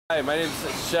Hi, my name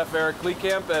is Chef Eric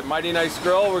Kleekamp at Mighty Nice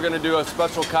Grill. We're going to do a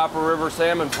special Copper River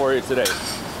salmon for you today.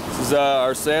 This is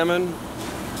our salmon.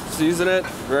 Season it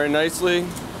very nicely.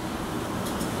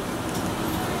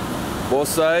 Both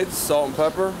sides, salt and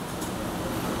pepper.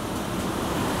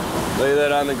 Lay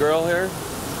that on the grill here.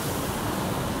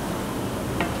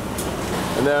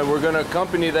 And then we're going to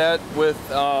accompany that with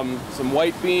some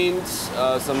white beans,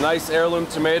 some nice heirloom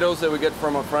tomatoes that we get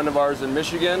from a friend of ours in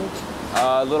Michigan,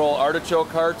 little artichoke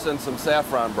hearts, and some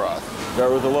saffron broth.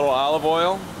 Start with a little olive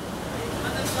oil.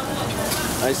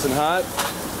 Nice and hot.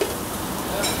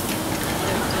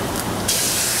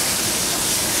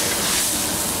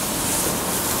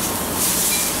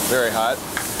 Very hot.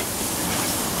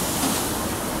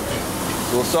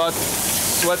 So we'll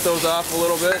sweat those off a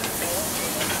little bit.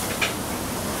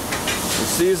 And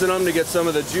season them to get some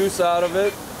of the juice out of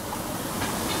it.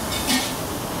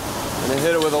 And then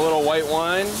hit it with a little white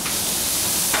wine.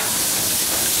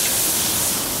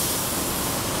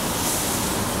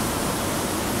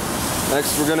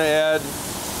 Next we're going to add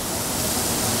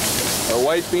our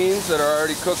white beans that are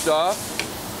already cooked off.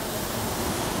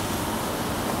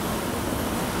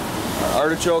 Our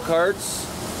artichoke hearts.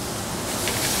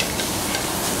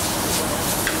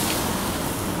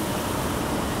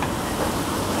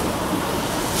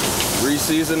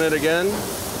 Re-season it again.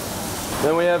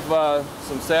 Then we have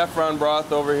some saffron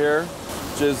broth over here,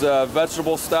 which is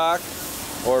vegetable stock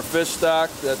or fish stock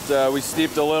that we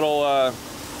steeped a little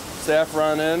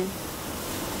saffron in.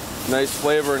 Nice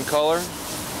flavor and color.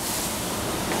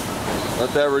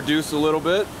 Let that reduce a little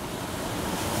bit.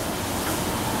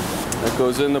 That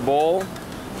goes in the bowl.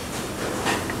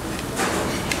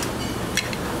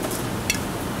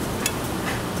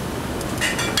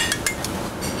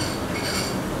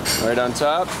 Right on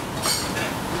top.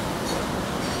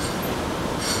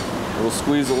 We'll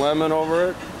squeeze a lemon over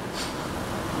it.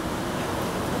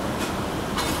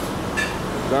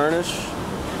 Garnish.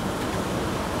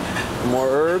 More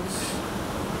herbs.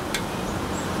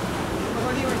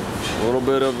 A little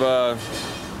bit of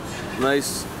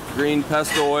nice green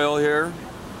pesto oil here.